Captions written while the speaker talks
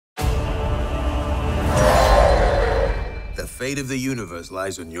fate of the universe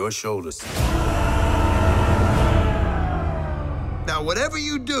lies on your shoulders. Now, whatever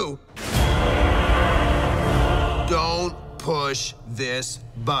you do, don't push this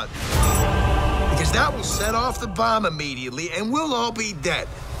button. Because that will set off the bomb immediately, and we'll all be dead.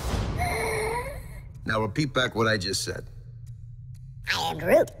 Now, repeat back what I just said. I am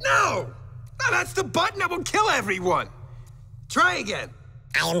Groot. No! No, that's the button that will kill everyone. Try again.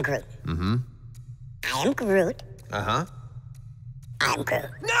 I am Groot. Mm-hmm. I am Groot. Uh-huh. I am Groot.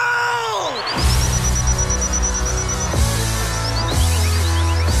 No!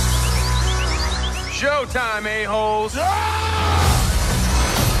 Showtime, a-holes!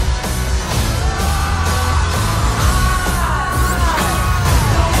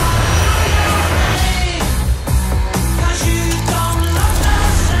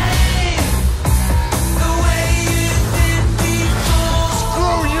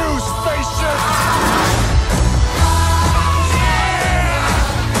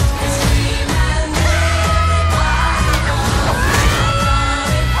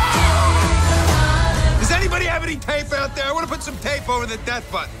 Tape out there. I want to put some tape over the death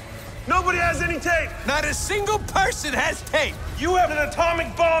button. Nobody has any tape. Not a single person has tape. You have an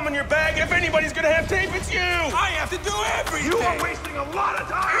atomic bomb in your bag. If anybody's gonna have tape, it's you. I have to do everything. You are wasting a lot of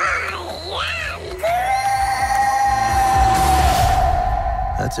time.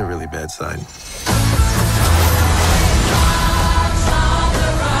 That's a really bad sign.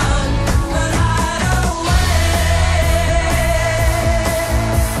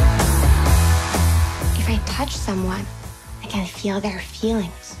 Touch someone, I can feel their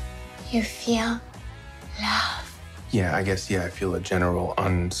feelings. You feel love. Yeah, I guess, I feel a general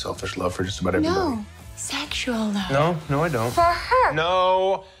unselfish love for just about everybody. No, sexual love. No, I don't. For her.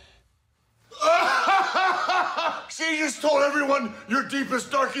 No. She just told everyone your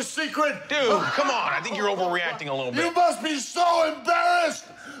deepest, darkest secret. Dude, come on. I think you're overreacting a little bit. You must be so embarrassed.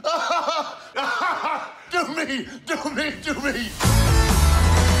 Do me.